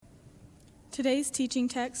Today's teaching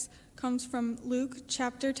text comes from Luke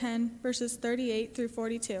chapter 10, verses 38 through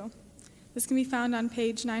 42. This can be found on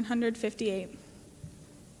page 958.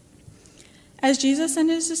 As Jesus and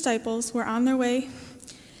his disciples were on their way,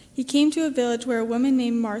 he came to a village where a woman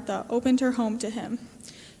named Martha opened her home to him.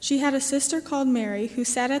 She had a sister called Mary who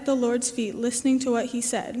sat at the Lord's feet listening to what he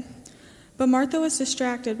said. But Martha was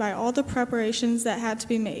distracted by all the preparations that had to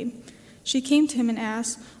be made. She came to him and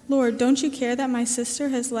asked, "Lord, don't you care that my sister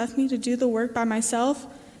has left me to do the work by myself?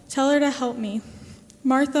 Tell her to help me."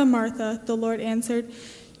 "Martha, Martha," the Lord answered,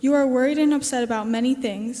 "you are worried and upset about many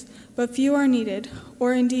things, but few are needed,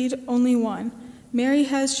 or indeed only one. Mary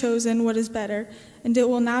has chosen what is better, and it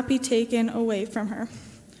will not be taken away from her."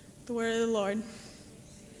 The word of the Lord.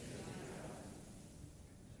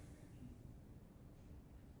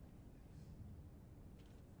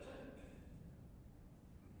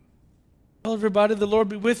 Hello, everybody. The Lord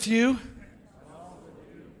be with you. My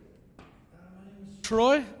name is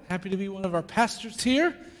Troy. Happy to be one of our pastors here.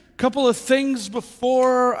 A couple of things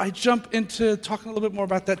before I jump into talking a little bit more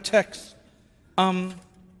about that text.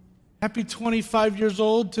 Happy 25 years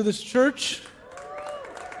old to this church.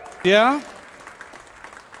 Yeah?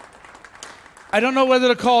 I don't know whether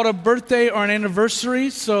to call it a birthday or an anniversary,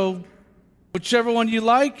 so whichever one you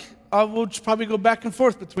like, we'll probably go back and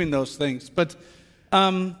forth between those things. But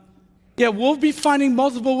yeah, we'll be finding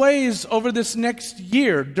multiple ways over this next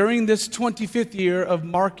year, during this 25th year of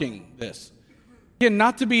marking this. Again,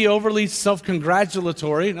 not to be overly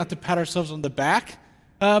self-congratulatory, not to pat ourselves on the back,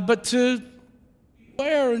 but to be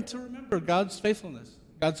aware and to remember God's faithfulness,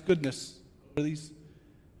 God's goodness over these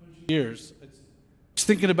years. Just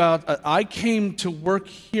thinking about, I came to work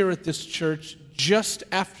here at this church just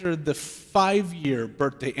after the 5-year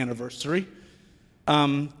birthday anniversary,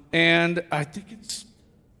 and I think it's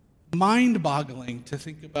mind-boggling to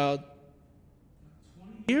think about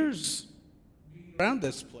 20 years being around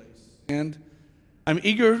this place. And I'm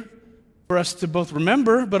eager for us to both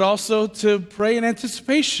remember, but also to pray in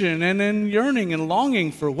anticipation and in yearning and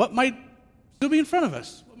longing for what might still be in front of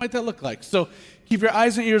us. What might that look like? So keep your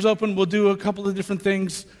eyes and ears open. We'll do a couple of different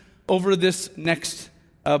things over this next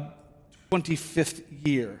 25th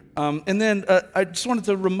year. And then I just wanted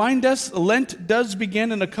to remind us, Lent does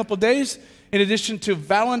begin in a couple days. In addition to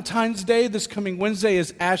Valentine's Day, this coming Wednesday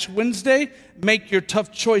is Ash Wednesday. Make your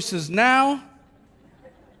tough choices now.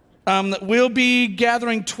 We'll be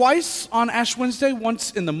gathering twice on Ash Wednesday,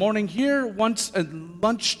 once in the morning here, once at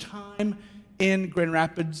lunchtime in Grand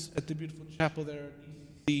Rapids at the beautiful chapel there at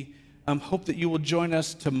ECC. Hope that you will join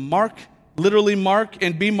us to literally mark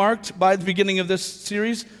and be marked by the beginning of this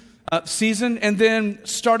season. And then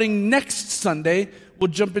starting next Sunday,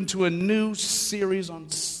 we'll jump into a new series on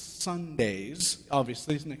Sundays.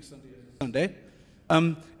 Obviously, next Sunday is Sunday.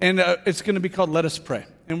 And it's going to be called Let Us Pray.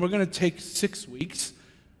 And we're going to take 6 weeks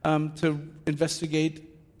to investigate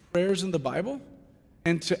prayers in the Bible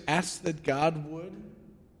and to ask that God would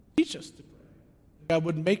teach us to pray. God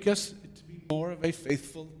would make us to be more of a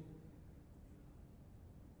faithful.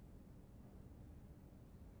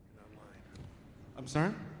 I'm sorry?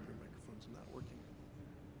 Your microphone's not working.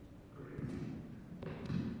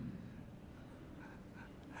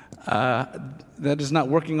 That is not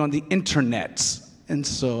working on the internet, and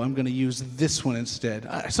so I'm going to use this one instead.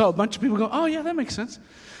 I saw a bunch of people go, "Oh yeah, that makes sense."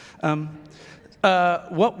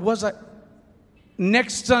 What was I?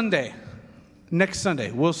 Next Sunday,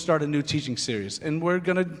 we'll start a new teaching series, and we're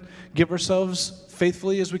going to give ourselves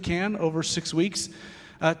faithfully as we can over 6 weeks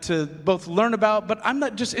to both learn about, but I'm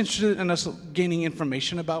not just interested in us gaining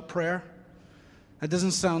information about prayer. That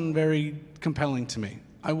doesn't sound very compelling to me.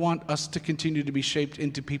 I want us to continue to be shaped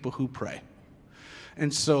into people who pray.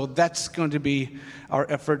 And so that's going to be our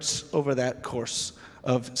efforts over that course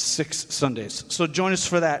of 6 Sundays. So join us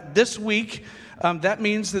for that. This week, that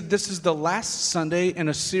means that this is the last Sunday in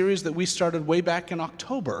a series that we started way back in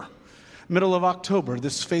October, middle of October,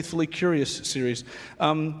 this Faithfully Curious series,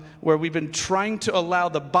 where we've been trying to allow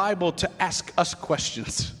the Bible to ask us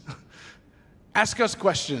questions. Ask us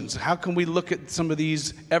questions. How can we look at some of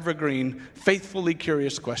these evergreen, faithfully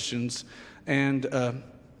curious questions and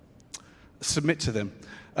submit to them?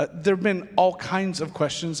 There have been all kinds of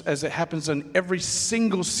questions, as it happens in every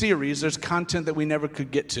single series. There's content that we never could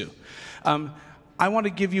get to. I want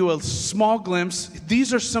to give you a small glimpse.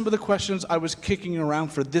 These are some of the questions I was kicking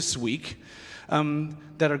around for this week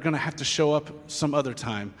that are going to have to show up some other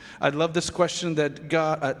time. I love this question that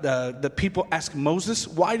the people ask Moses: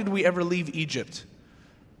 why did we ever leave Egypt?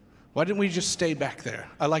 Why didn't we just stay back there?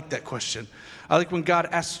 I like that question. I like when God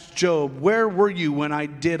asks Job, where were you when I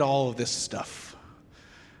did all of this stuff?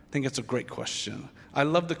 I think it's a great question. I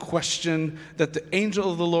love the question that the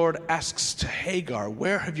angel of the Lord asks to Hagar,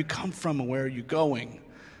 where have you come from and where are you going?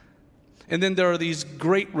 And then there are these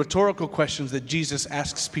great rhetorical questions that Jesus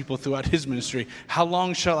asks people throughout his ministry. How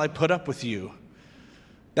long shall I put up with you?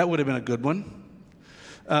 That would have been a good one.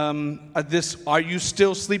 Are you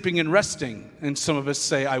still sleeping and resting? And some of us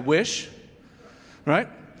say, I wish, right?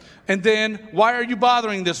 And then, why are you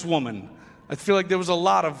bothering this woman? I feel like there was a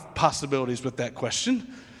lot of possibilities with that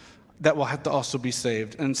question that will have to also be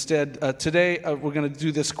saved. Instead, today we're going to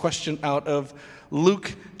do this question out of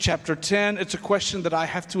Luke chapter 10. It's a question that I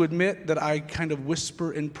have to admit that I kind of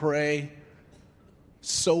whisper and pray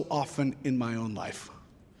so often in my own life.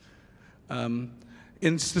 In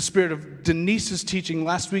the spirit of Denise's teaching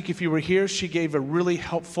last week, if you were here, she gave a really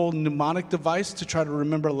helpful mnemonic device to try to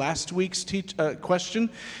remember last week's question.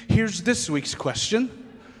 Here's this week's question.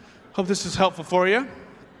 Hope this is helpful for you.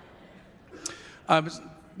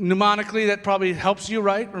 Mnemonically, that probably helps you,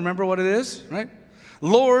 right? Remember what it is, right?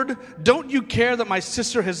 Lord, don't you care that my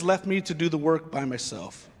sister has left me to do the work by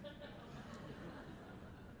myself?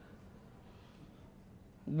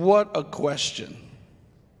 What a question.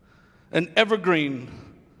 An evergreen,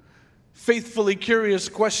 faithfully curious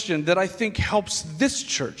question that I think helps this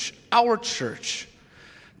church, our church,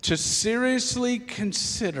 to seriously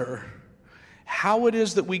consider how it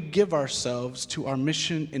is that we give ourselves to our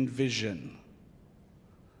mission and vision.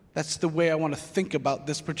 That's the way I want to think about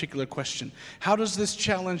this particular question. How does this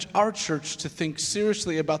challenge our church to think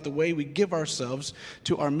seriously about the way we give ourselves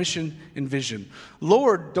to our mission and vision?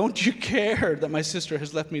 Lord, don't you care that my sister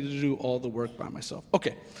has left me to do all the work by myself?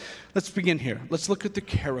 Okay, let's begin here. Let's look at the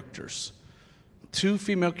characters. 2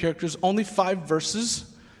 female characters, only 5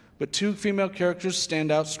 verses, but 2 female characters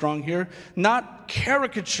stand out strong here. Not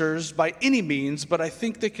caricatures by any means, but I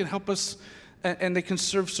think they can help us and they can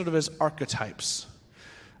serve sort of as archetypes.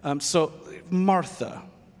 So Martha,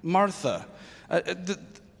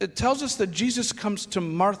 it tells us that Jesus comes to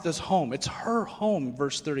Martha's home. It's her home,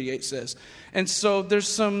 verse 38 says. And so there's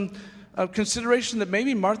some consideration that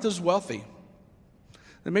maybe Martha's wealthy,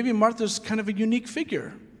 that maybe Martha's kind of a unique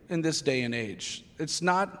figure in this day and age. It's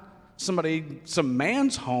not some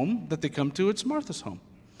man's home that they come to, it's Martha's home.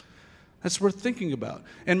 That's worth thinking about.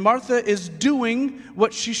 And Martha is doing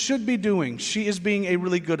what she should be doing. She is being a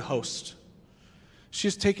really good host. She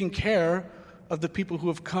is taking care of the people who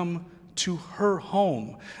have come to her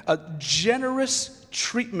home. A generous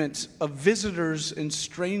treatment of visitors and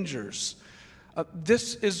strangers.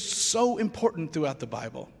 This is so important throughout the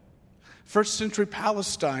Bible. First century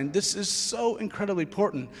Palestine, this is so incredibly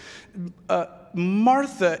important.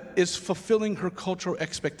 Martha is fulfilling her cultural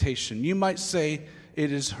expectation. You might say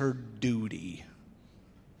it is her duty.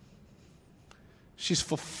 She's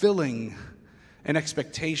fulfilling an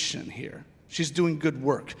expectation here. She's doing good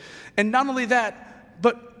work. And not only that,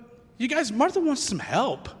 but you guys, Martha wants some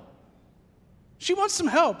help. She wants some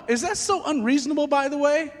help. Is that so unreasonable, by the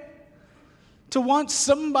way? To want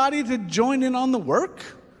somebody to join in on the work?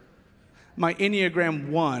 My Enneagram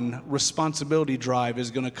 1 responsibility drive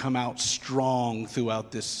is going to come out strong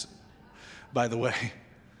throughout this, by the way.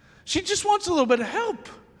 She just wants a little bit of help.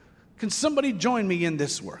 Can somebody join me in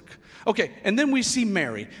this work? Okay, and then we see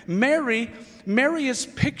Mary. Mary is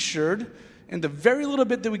pictured, in the very little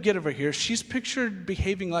bit that we get over here, she's pictured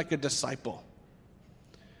behaving like a disciple.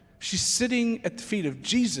 She's sitting at the feet of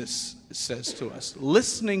Jesus, it says to us,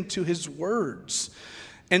 listening to his words.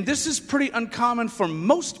 And this is pretty uncommon for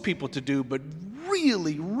most people to do, but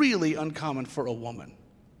really, really uncommon for a woman.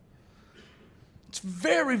 It's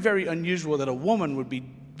very, very unusual that a woman would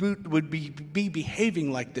be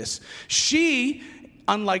behaving like this. She,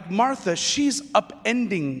 unlike Martha, she's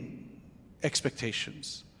upending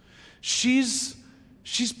expectations. She's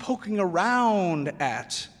poking around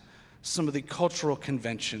at some of the cultural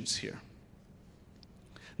conventions here.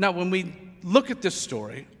 Now, when we look at this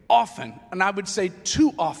story, often, and I would say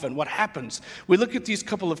too often, what happens, we look at these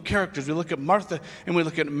couple of characters, we look at Martha and we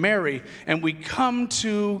look at Mary, and we come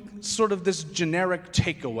to sort of this generic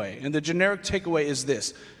takeaway. And the generic takeaway is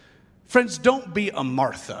this. Friends, don't be a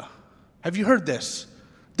Martha. Have you heard this?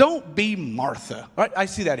 Don't be Martha. Right? I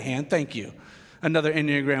see that hand. Thank you. Another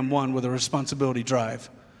Enneagram 1 with a responsibility drive.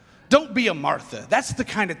 Don't be a Martha. That's the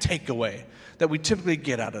kind of takeaway that we typically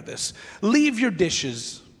get out of this. Leave your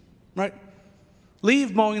dishes, right?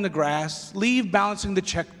 Leave mowing the grass. Leave balancing the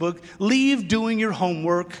checkbook. Leave doing your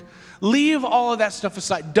homework. Leave all of that stuff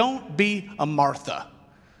aside. Don't be a Martha.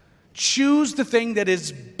 Choose the thing that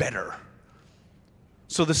is better.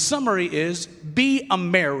 So the summary is, be a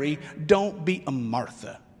Mary, don't be a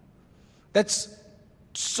Martha. That's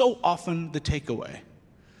so often the takeaway.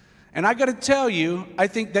 And I got to tell you, I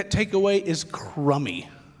think that takeaway is crummy.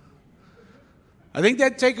 I think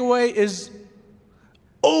that takeaway is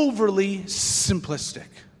overly simplistic.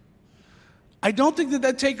 I don't think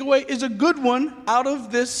that takeaway is a good one out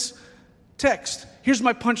of this text. Here's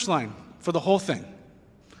my punchline for the whole thing.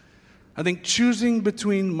 I think choosing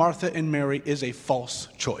between Martha and Mary is a false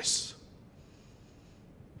choice.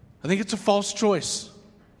 I think it's a false choice.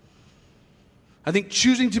 I think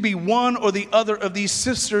choosing to be one or the other of these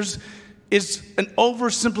sisters is an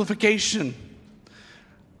oversimplification.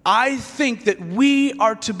 I think that we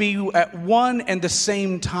are to be at one and the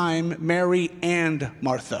same time Mary and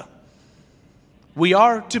Martha. We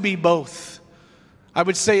are to be both. I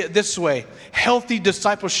would say it this way: healthy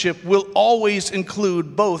discipleship will always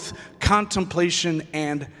include both contemplation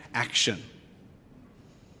and action.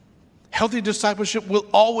 Healthy discipleship will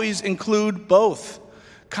always include both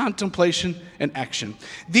contemplation and action.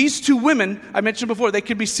 These two women, I mentioned before, they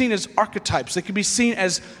could be seen as archetypes. They could be seen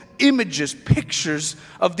as images, pictures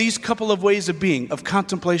of these couple of ways of being, of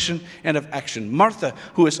contemplation and of action. Martha,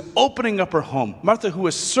 who is opening up her home. Martha, who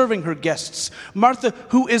is serving her guests. Martha,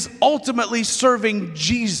 who is ultimately serving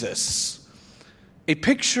Jesus. A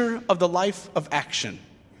picture of the life of action.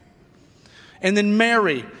 And then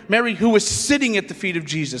Mary, who is sitting at the feet of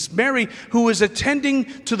Jesus. Mary, who is attending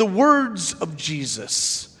to the words of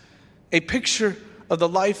Jesus. A picture of the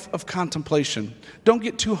life of contemplation. Don't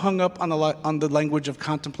get too hung up on the language of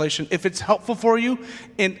contemplation. If it's helpful for you,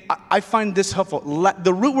 and I find this helpful.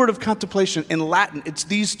 The root word of contemplation in Latin, it's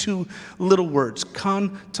these two little words,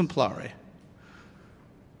 contemplare,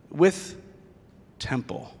 with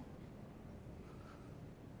temple.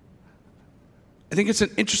 I think it's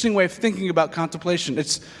an interesting way of thinking about contemplation.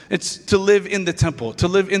 It's to live in the temple, to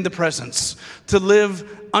live in the presence, to live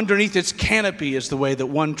underneath its canopy is the way that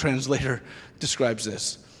one translator describes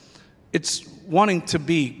this. It's wanting to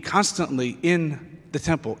be constantly in the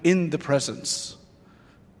temple, in the presence.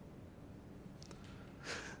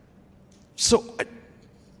 So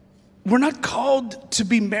we're not called to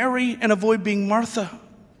be Mary and avoid being Martha.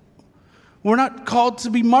 We're not called to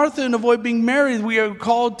be Martha and avoid being Mary. We are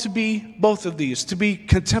called to be both of these, to be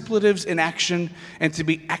contemplatives in action and to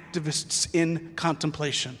be activists in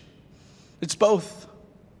contemplation. It's both.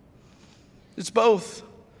 It's both.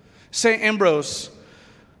 St. Ambrose,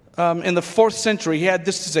 in the 4th century, he had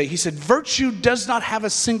this to say. He said, virtue does not have a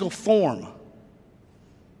single form.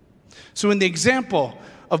 So in the example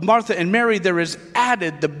of Martha and Mary, there is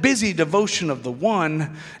added the busy devotion of the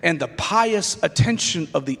one and the pious attention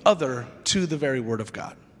of the other to the very word of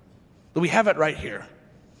God. We have it right here.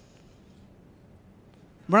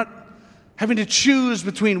 We're not having to choose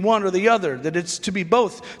between one or the other, that it's to be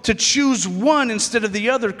both. To choose one instead of the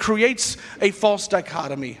other creates a false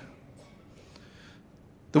dichotomy.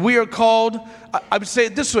 That we are called, I would say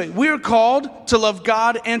it this way, we are called to love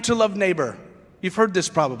God and to love neighbor. You've heard this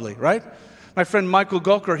probably, right? My friend Michael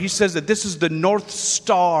Gulker, he says that this is the North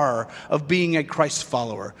Star of being a Christ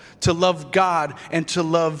follower, to love God and to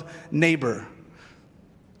love neighbor.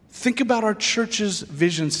 Think about our church's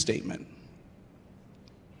vision statement,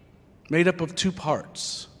 made up of 2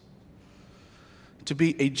 parts. To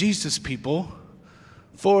be a Jesus people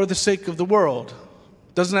for the sake of the world.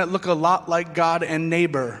 Doesn't that look a lot like God and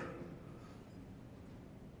neighbor?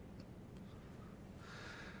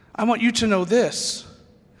 I want you to know this,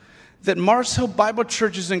 that Mars Hill Bible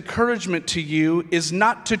Church's encouragement to you is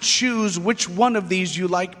not to choose which one of these you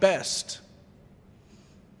like best.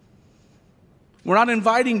 We're not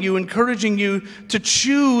inviting you, encouraging you to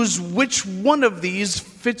choose which one of these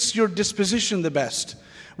fits your disposition the best,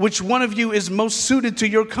 which one of you is most suited to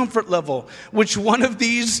your comfort level, which one of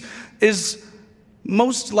these is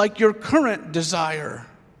most like your current desire.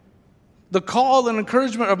 The call and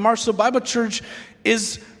encouragement of Mars Hill Bible Church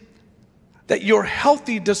is that your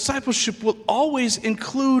healthy discipleship will always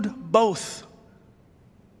include both.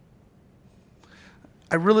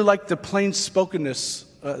 I really like the plain spokenness.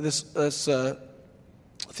 This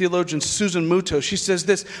theologian Susan Muto, she says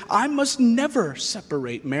this: I must never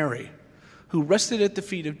separate Mary, who rested at the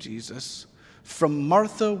feet of Jesus, from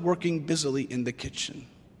Martha working busily in the kitchen.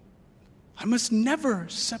 I must never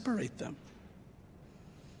separate them.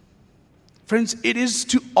 Friends, it is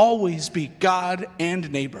to always be God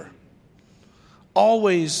and neighbor.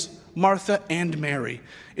 Always Martha and Mary.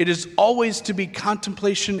 It is always to be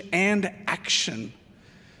contemplation and action.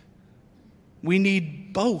 We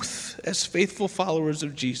need both as faithful followers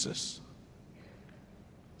of Jesus.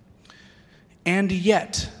 And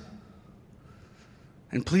yet,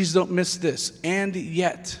 and please don't miss this, and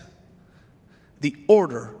yet, the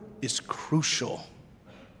order is crucial.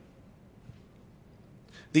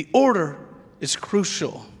 The order is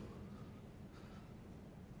crucial.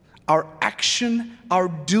 Our action, our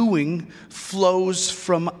doing flows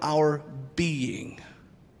from our being.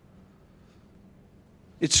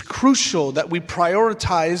 It's crucial that we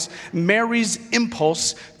prioritize Mary's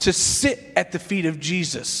impulse to sit at the feet of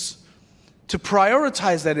Jesus, to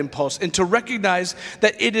prioritize that impulse and to recognize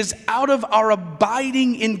that it is out of our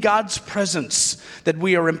abiding in God's presence that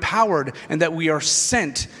we are empowered and that we are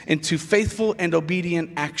sent into faithful and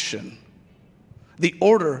obedient action. The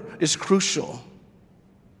order is crucial.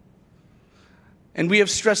 And we have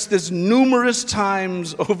stressed this numerous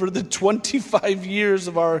times over the 25 years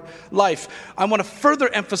of our life. I want to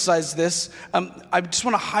further emphasize this. I just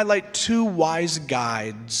want to highlight two wise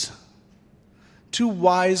guides, two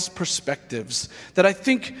wise perspectives that I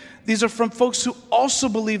think these are from folks who also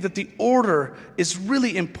believe that the order is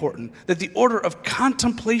really important, that the order of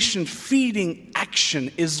contemplation, feeding,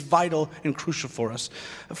 action is vital and crucial for us.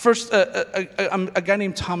 First, a guy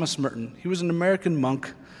named Thomas Merton. He was an American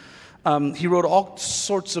monk. He wrote all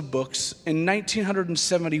sorts of books. In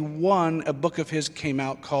 1971, a book of his came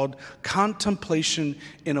out called Contemplation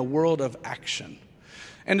in a World of Action.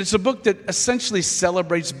 And it's a book that essentially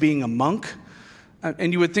celebrates being a monk.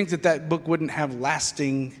 And you would think that that book wouldn't have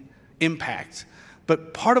lasting impact.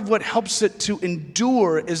 But part of what helps it to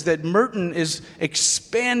endure is that Merton is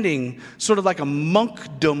expanding sort of like a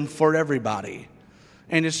monkdom for everybody.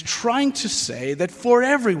 And is trying to say that for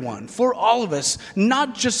everyone, for all of us,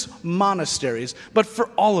 not just monasteries, but for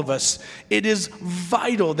all of us, it is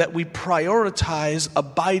vital that we prioritize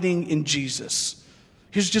abiding in Jesus.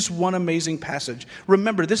 Here's just one amazing passage.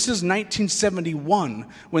 Remember, this is 1971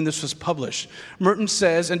 when this was published. Merton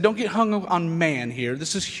says, and don't get hung up on man here,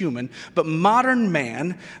 this is human, but modern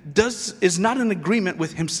man is not in agreement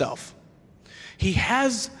with himself. He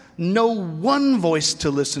has no one voice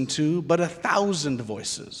to listen to, but 1,000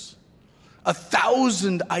 voices,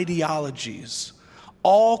 1,000 ideologies,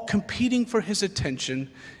 all competing for his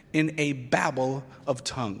attention in a babel of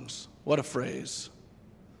tongues. What a phrase.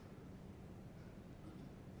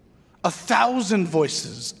 1,000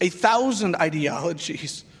 voices, 1,000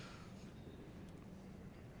 ideologies.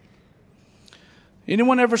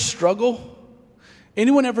 Anyone ever struggle?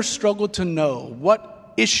 Anyone ever struggle to know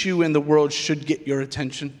what issue in the world should get your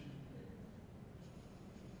attention?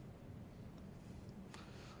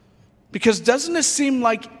 Because doesn't it seem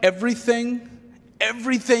like everything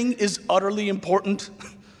is utterly important?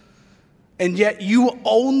 And yet you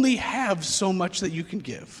only have so much that you can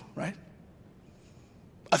give, right?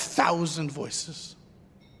 1,000 voices.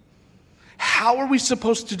 How are we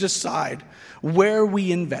supposed to decide where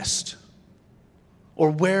we invest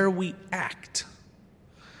or where we act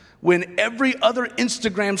when every other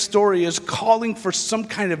Instagram story is calling for some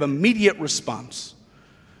kind of immediate response?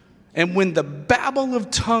 And when the babble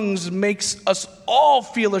of tongues makes us all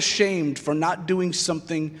feel ashamed for not doing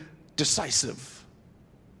something decisive.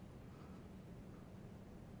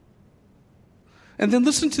 And then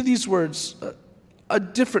listen to these words. A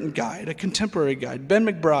different guide, a contemporary guide, Ben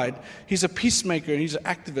McBride. He's a peacemaker and he's an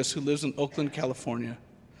activist who lives in Oakland, California.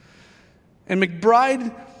 And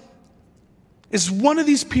McBride is one of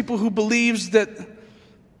these people who believes that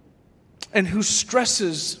and who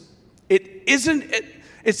stresses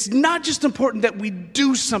it's not just important that we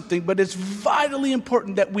do something, but it's vitally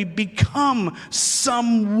important that we become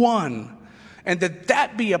someone and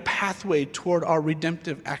that be a pathway toward our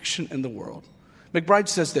redemptive action in the world. McBride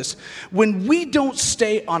says this: when we don't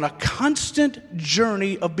stay on a constant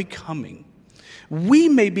journey of becoming, we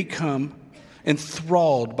may become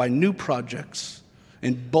enthralled by new projects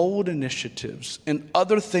and bold initiatives and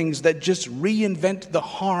other things that just reinvent the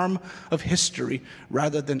harm of history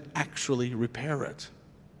rather than actually repair it.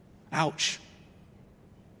 Ouch.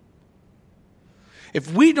 If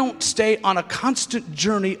we don't stay on a constant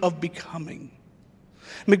journey of becoming,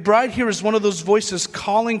 McBride here is one of those voices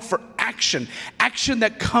calling for action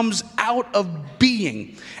that comes out of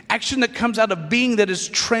being, action that comes out of being that is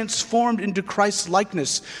transformed into Christ's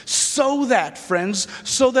likeness, so that, friends,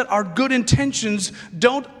 so that our good intentions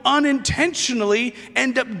don't unintentionally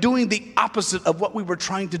end up doing the opposite of what we were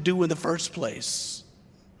trying to do in the first place.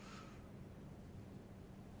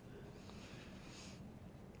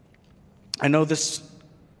 I know this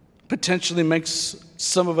potentially makes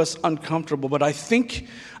some of us uncomfortable, but I think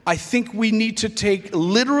we need to take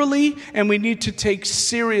literally and we need to take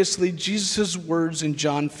seriously Jesus' words in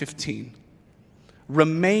John 15.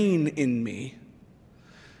 Remain in me,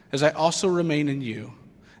 as I also remain in you.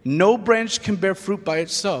 No branch can bear fruit by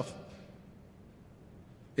itself.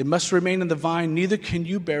 It must remain in the vine. Neither can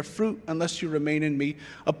you bear fruit unless you remain in me.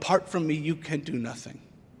 Apart from me, you can do nothing.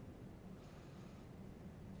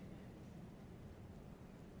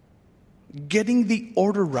 getting the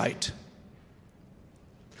order right,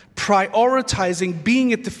 prioritizing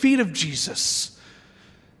being at the feet of Jesus.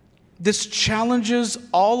 This challenges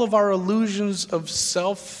all of our illusions of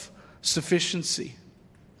self-sufficiency.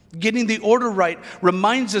 Getting the order right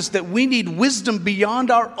reminds us that we need wisdom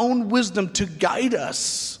beyond our own wisdom to guide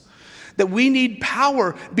us. That we need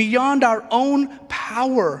power beyond our own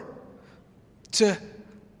power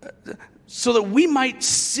so that we might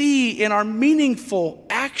see in our meaningful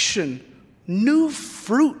action new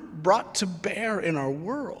fruit brought to bear in our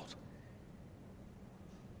world.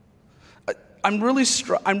 I'm really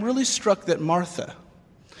struck that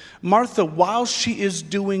Martha, while she is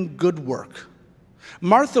doing good work,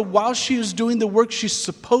 while she is doing the work she's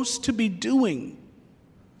supposed to be doing,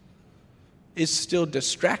 is still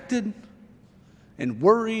distracted and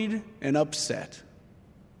worried and upset.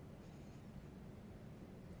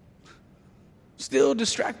 Still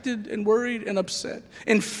distracted and worried and upset.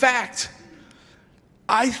 In fact,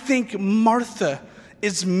 I think Martha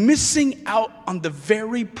is missing out on the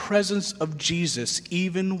very presence of Jesus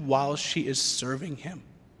even while she is serving him.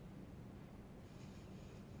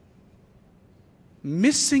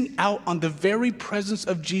 Missing out on the very presence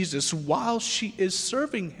of Jesus while she is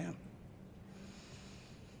serving him.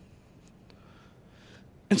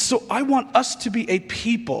 And so I want us to be a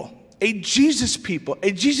people, a Jesus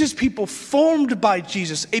people formed by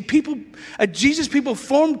Jesus, a Jesus people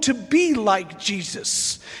formed to be like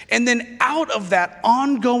Jesus. And then out of that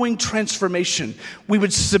ongoing transformation, we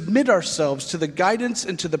would submit ourselves to the guidance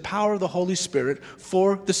and to the power of the Holy Spirit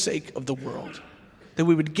for the sake of the world, that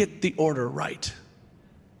we would get the order right.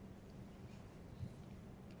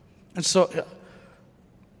 And so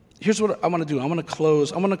here's what I want to do. I want to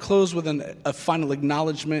close with a final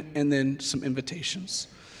acknowledgement and then some invitations.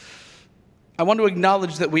 I want to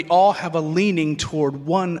acknowledge that we all have a leaning toward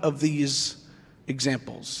one of these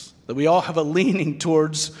examples, that we all have a leaning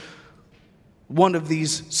towards one of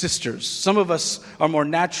these sisters. Some of us are more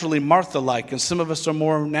naturally Martha-like, and some of us are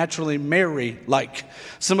more naturally Mary-like.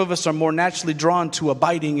 Some of us are more naturally drawn to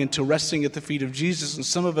abiding and to resting at the feet of Jesus, and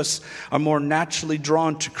some of us are more naturally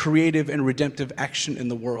drawn to creative and redemptive action in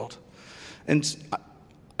the world. And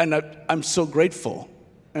I'm so grateful,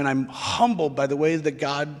 and I'm humbled by the way that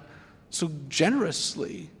God so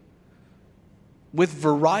generously, with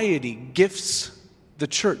variety, gifts the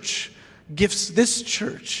church, gifts this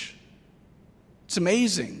church. It's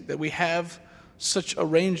amazing that we have such a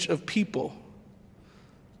range of people.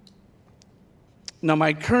 Now, my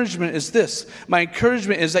encouragement is this. My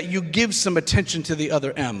encouragement is that you give some attention to the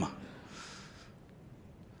other M.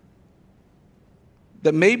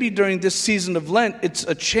 That maybe during this season of Lent, it's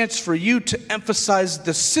a chance for you to emphasize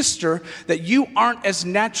the sister that you aren't as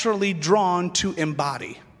naturally drawn to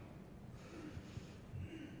embody.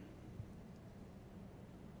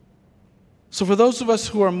 So for those of us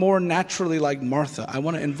who are more naturally like Martha, I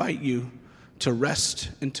want to invite you to rest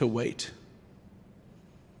and to wait.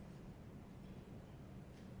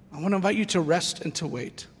 I want to invite you to rest and to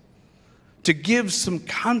wait. To give some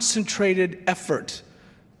concentrated effort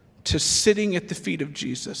to sitting at the feet of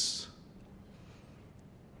Jesus.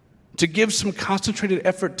 To give some concentrated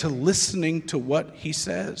effort to listening to what he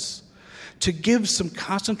says. To give some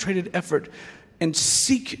concentrated effort and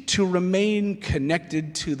seek to remain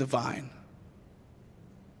connected to the vine.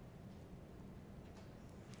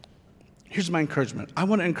 Here's my encouragement. I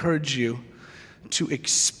want to encourage you to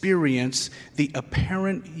experience the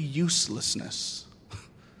apparent uselessness,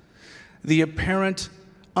 the apparent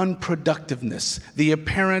unproductiveness, the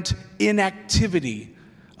apparent inactivity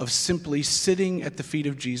of simply sitting at the feet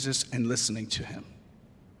of Jesus and listening to him.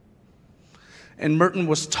 And Merton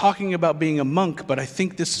was talking about being a monk, but I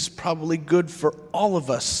think this is probably good for all of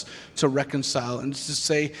us to reconcile and to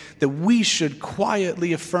say that we should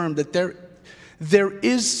quietly affirm that there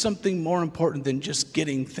is something more important than just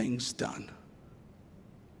getting things done.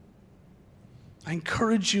 I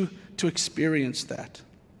encourage you to experience that.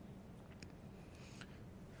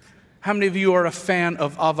 How many of you are a fan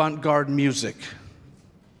of avant-garde music?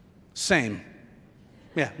 Same.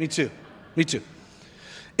 Yeah, me too. Me too.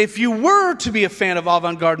 If you were to be a fan of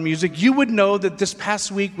avant-garde music, you would know that this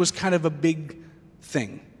past week was kind of a big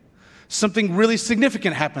thing. Something really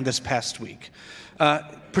significant happened this past week.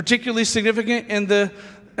 Particularly significant in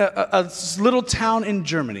a little town in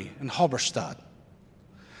Germany, in Halberstadt.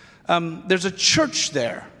 There's a church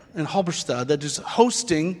there in Halberstadt that is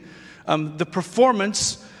hosting the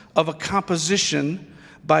performance of a composition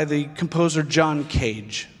by the composer John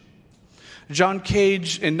Cage. John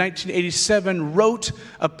Cage in 1987 wrote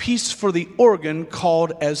a piece for the organ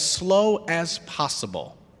called As Slow as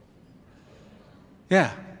Possible.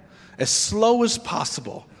 Yeah, as slow as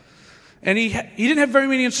possible. And he didn't have very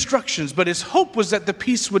many instructions, but his hope was that the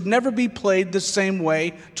piece would never be played the same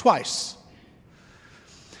way twice.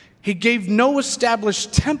 He gave no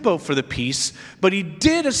established tempo for the piece, but he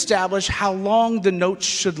did establish how long the notes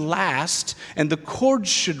should last and the chords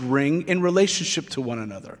should ring in relationship to one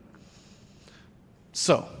another.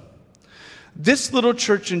 So, this little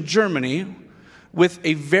church in Germany, with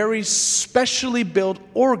a very specially built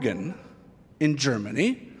organ in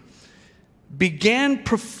Germany, began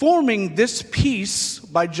performing this piece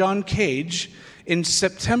by John Cage in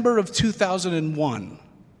September of 2001.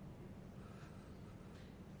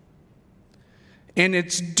 And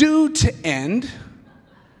it's due to end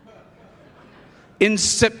in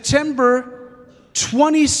September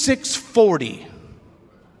 2640.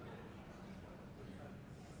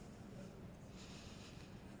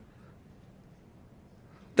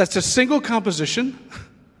 That's a single composition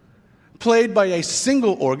played by a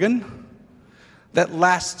single organ that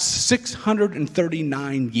lasts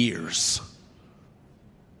 639 years.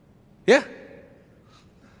 Yeah.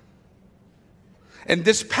 And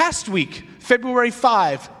this past week, February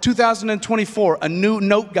 5, 2024, a new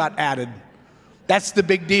note got added. That's the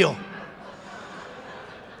big deal.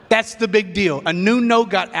 That's the big deal. A new note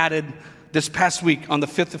got added this past week on the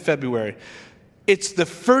 5th of February. It's the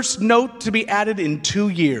first note to be added in 2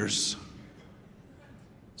 years.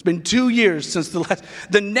 It's been 2 years since the last.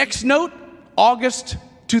 The next note, August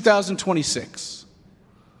 2026.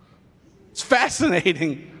 It's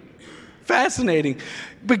fascinating. Fascinating.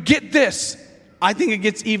 But get this. I think it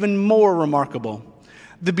gets even more remarkable.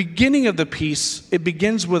 The beginning of the piece, it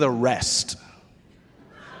begins with a rest.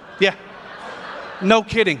 Yeah. No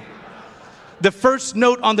kidding. The first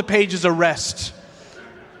note on the page is a rest.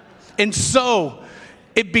 And so,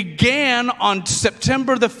 it began on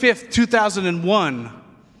September the 5th, 2001.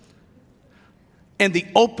 And the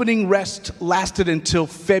opening rest lasted until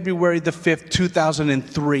February the 5th,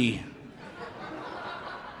 2003.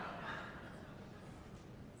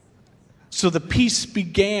 So the piece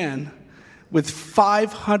began with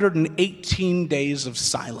 518 days of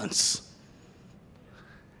silence.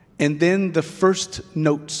 And then the first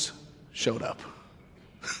notes showed up.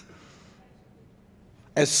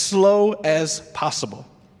 As slow as possible.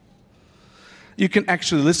 You can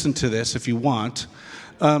actually listen to this if you want.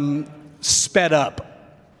 Sped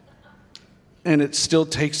up. And it still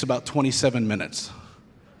takes about 27 minutes.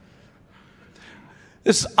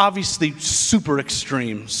 It's obviously super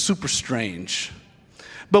extreme, super strange.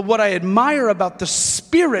 But what I admire about the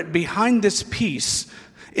spirit behind this piece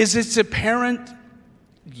is its apparent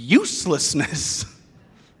uselessness.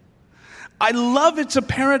 I love its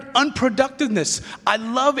apparent unproductiveness. I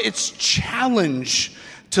love its challenge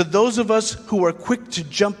to those of us who are quick to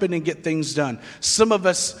jump in and get things done. Some of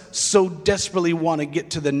us so desperately want to get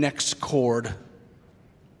to the next chord.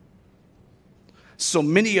 So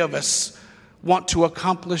many of us want to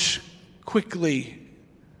accomplish quickly.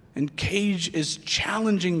 And Cage is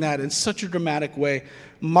challenging that in such a dramatic way.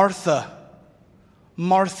 Martha,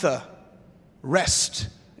 Martha, rest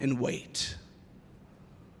and wait.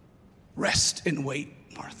 Rest and wait,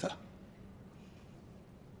 Martha.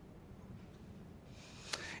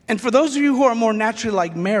 And for those of you who are more naturally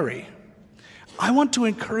like Mary, I want to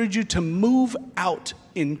encourage you to move out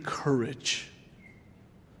in courage.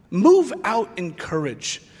 Move out in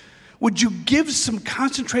courage. Would you give some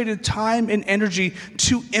concentrated time and energy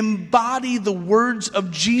to embody the words of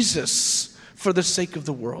Jesus for the sake of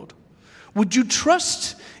the world? Would you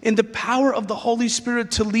trust in the power of the Holy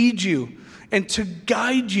Spirit to lead you and to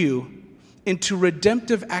guide you into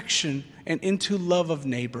redemptive action and into love of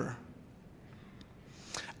neighbor?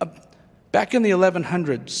 Back in the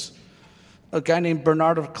 1100s, a guy named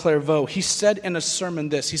Bernard of Clairvaux, he said in a sermon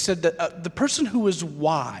this. He said that the person who is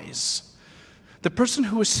wise, the person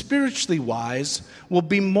who is spiritually wise, will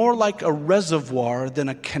be more like a reservoir than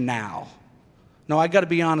a canal. Now, I got to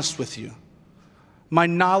be honest with you. My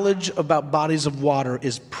knowledge about bodies of water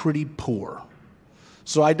is pretty poor.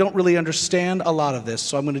 So I don't really understand a lot of this.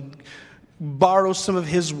 So I'm going to borrow some of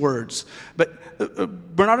his words. But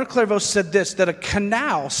Bernard of Clairvaux said this, that a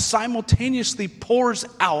canal simultaneously pours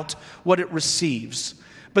out what it receives.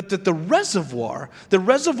 But that the reservoir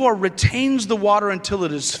retains the water until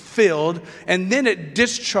it is filled, and then it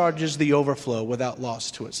discharges the overflow without loss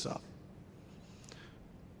to itself.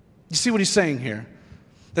 You see what he's saying here?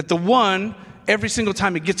 That the one, every single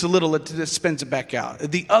time it gets a little, it spends it back out.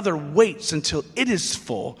 The other waits until it is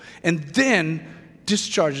full, and then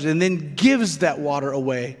discharges, and then gives that water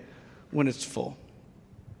away when it's full.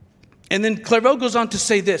 And then Clairvaux goes on to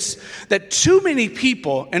say this, that too many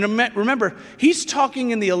people, and remember, he's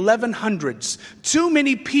talking in the 1100s, too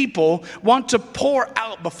many people want to pour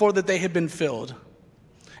out before that they have been filled.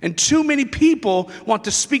 And too many people want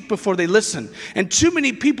to speak before they listen. And too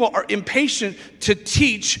many people are impatient to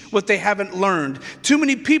teach what they haven't learned. Too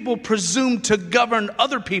many people presume to govern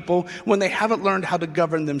other people when they haven't learned how to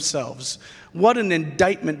govern themselves. What an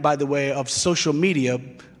indictment, by the way, of social media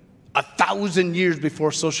 1,000 years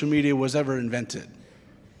before social media was ever invented.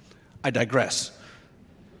 I digress.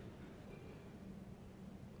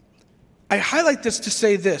 I highlight this to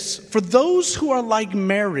say this. For those who are like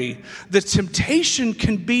Mary, the temptation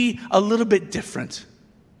can be a little bit different.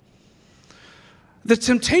 The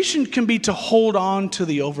temptation can be to hold on to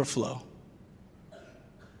the overflow.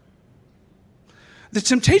 The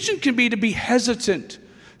temptation can be to be hesitant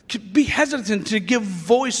to give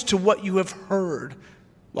voice to what you have heard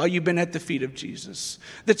while you've been at the feet of Jesus.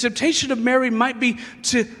 The temptation of Mary might be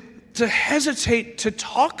to hesitate to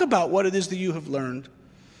talk about what it is that you have learned,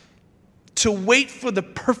 to wait for the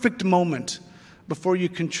perfect moment before you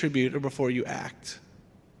contribute or before you act.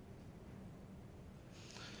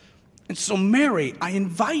 And so, Mary, I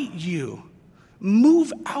invite you,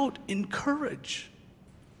 move out in courage.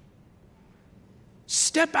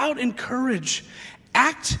 Step out in courage.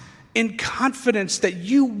 Act in confidence that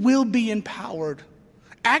you will be empowered.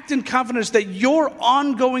 Act in confidence that your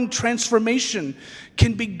ongoing transformation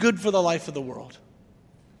can be good for the life of the world.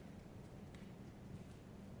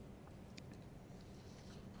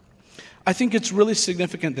 I think it's really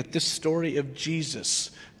significant that this story of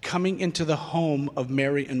Jesus coming into the home of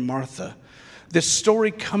Mary and Martha, this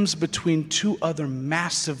story comes between two other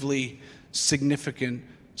massively significant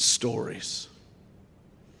stories.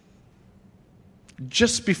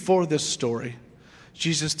 Just before this story,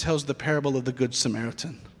 Jesus tells the parable of the Good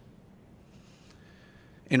Samaritan.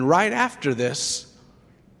 And right after this,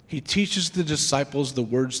 he teaches the disciples the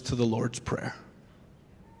words to the Lord's Prayer.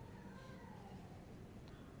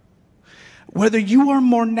 Whether you are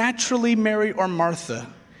more naturally Mary or Martha,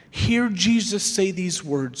 hear Jesus say these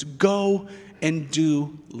words, "Go and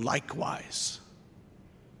do likewise."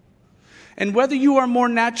 And whether you are more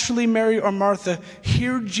naturally Mary or Martha,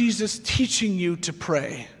 hear Jesus teaching you to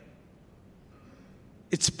pray.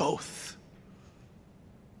 It's both.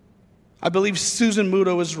 I believe Susan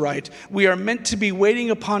Muto is right. We are meant to be waiting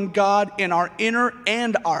upon God in our inner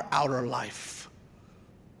and our outer life.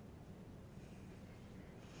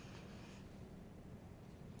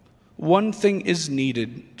 One thing is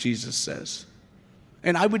needed, Jesus says.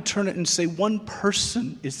 And I would turn it and say one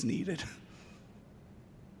person is needed.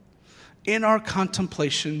 In our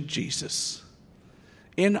contemplation, Jesus.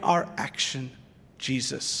 In our action,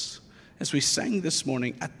 Jesus. As we sang this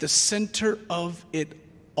morning, at the center of it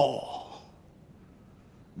all,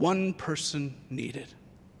 one person needed.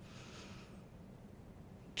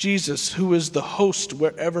 Jesus, who is the host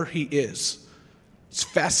wherever he is. It's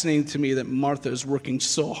fascinating to me that Martha is working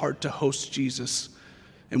so hard to host Jesus,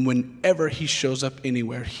 and whenever he shows up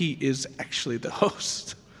anywhere, he is actually the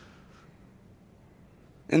host.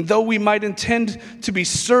 And though we might intend to be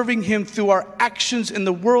serving him through our actions in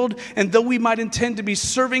the world, and though we might intend to be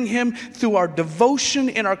serving him through our devotion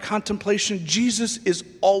and our contemplation, Jesus is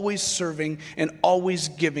always serving and always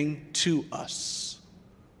giving to us.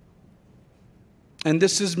 And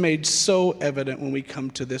this is made so evident when we come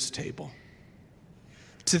to this table.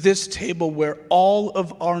 To this table where all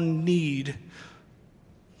of our need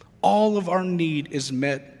is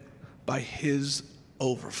met by his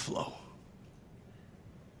overflow.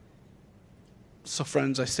 So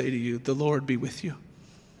friends, I say to you, the Lord be with you.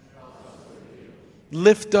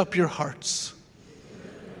 Lift up your hearts.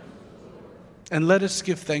 And let us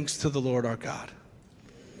give thanks to the Lord our God.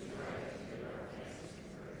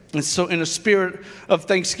 And so in a spirit of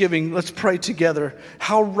thanksgiving, let's pray together.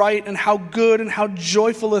 How right and how good and how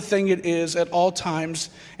joyful a thing it is at all times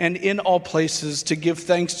and in all places to give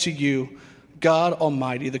thanks to you, God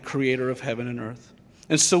Almighty, the creator of heaven and earth.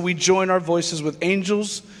 And so we join our voices with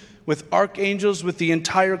angels, with archangels, with the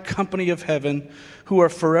entire company of heaven who are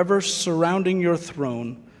forever surrounding your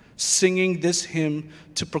throne, singing this hymn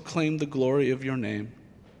to proclaim the glory of your name.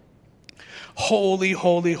 Holy,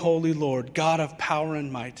 holy, holy Lord, God of power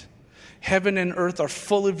and might, heaven and earth are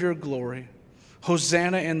full of your glory.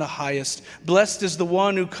 Hosanna in the highest. Blessed is the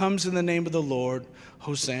one who comes in the name of the Lord.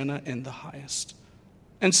 Hosanna in the highest.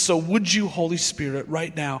 And so would you, Holy Spirit,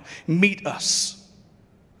 right now, meet us?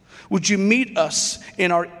 Would you meet us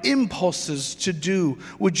in our impulses to do?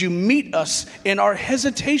 Would you meet us in our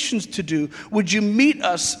hesitations to do? Would you meet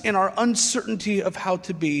us in our uncertainty of how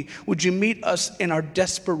to be? Would you meet us in our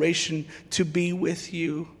desperation to be with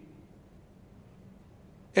you?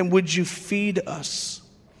 And would you feed us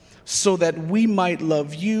so that we might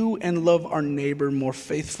love you and love our neighbor more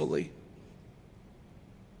faithfully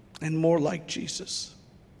and more like Jesus?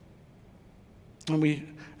 And we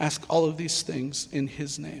ask all of these things in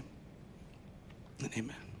his name. And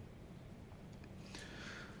amen.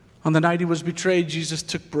 On the night he was betrayed, Jesus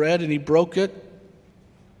took bread and he broke it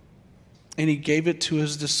and he gave it to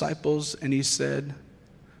his disciples and he said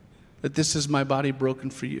that this is my body broken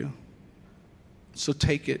for you. So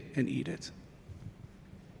take it and eat it.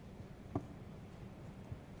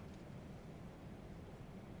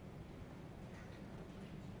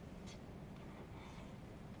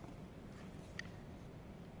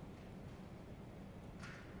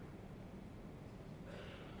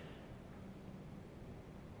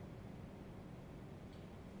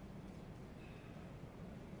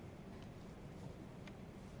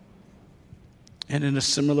 And in a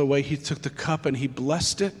similar way, he took the cup and he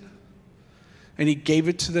blessed it. And he gave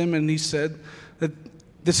it to them and he said that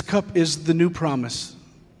this cup is the new promise.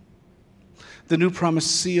 The new promise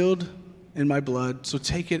sealed in my blood. So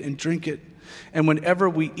take it and drink it. And whenever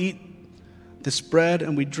we eat this bread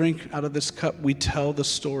and we drink out of this cup, we tell the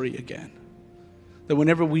story again. That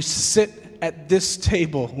whenever we sit at this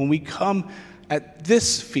table, when we come at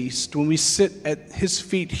this feast, when we sit at his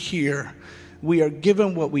feet here, we are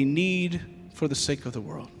given what we need for the sake of the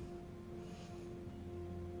world.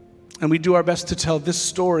 And we do our best to tell this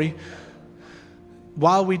story.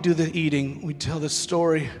 While we do the eating, we tell this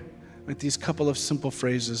story with these couple of simple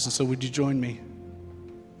phrases. And so would you join me?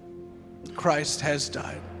 Christ has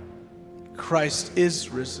died. Christ is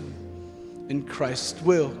risen. And Christ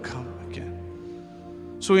will come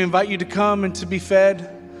again. So we invite you to come and to be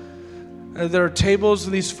fed. There are tables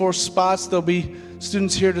in these 4 spots. There'll be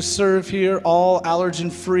students here to serve here, all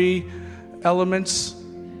allergen-free elements.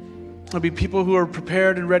 There'll be people who are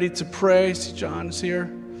prepared and ready to pray. See, John is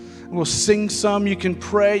here. We'll sing some. You can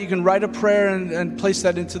pray. You can write a prayer and place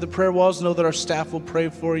that into the prayer walls. Know that our staff will pray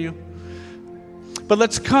for you. But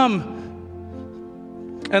let's come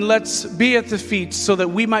and let's be at the feet so that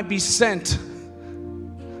we might be sent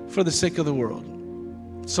for the sake of the world.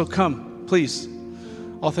 So come, please.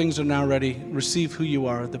 All things are now ready. Receive who you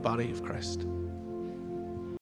are, the body of Christ.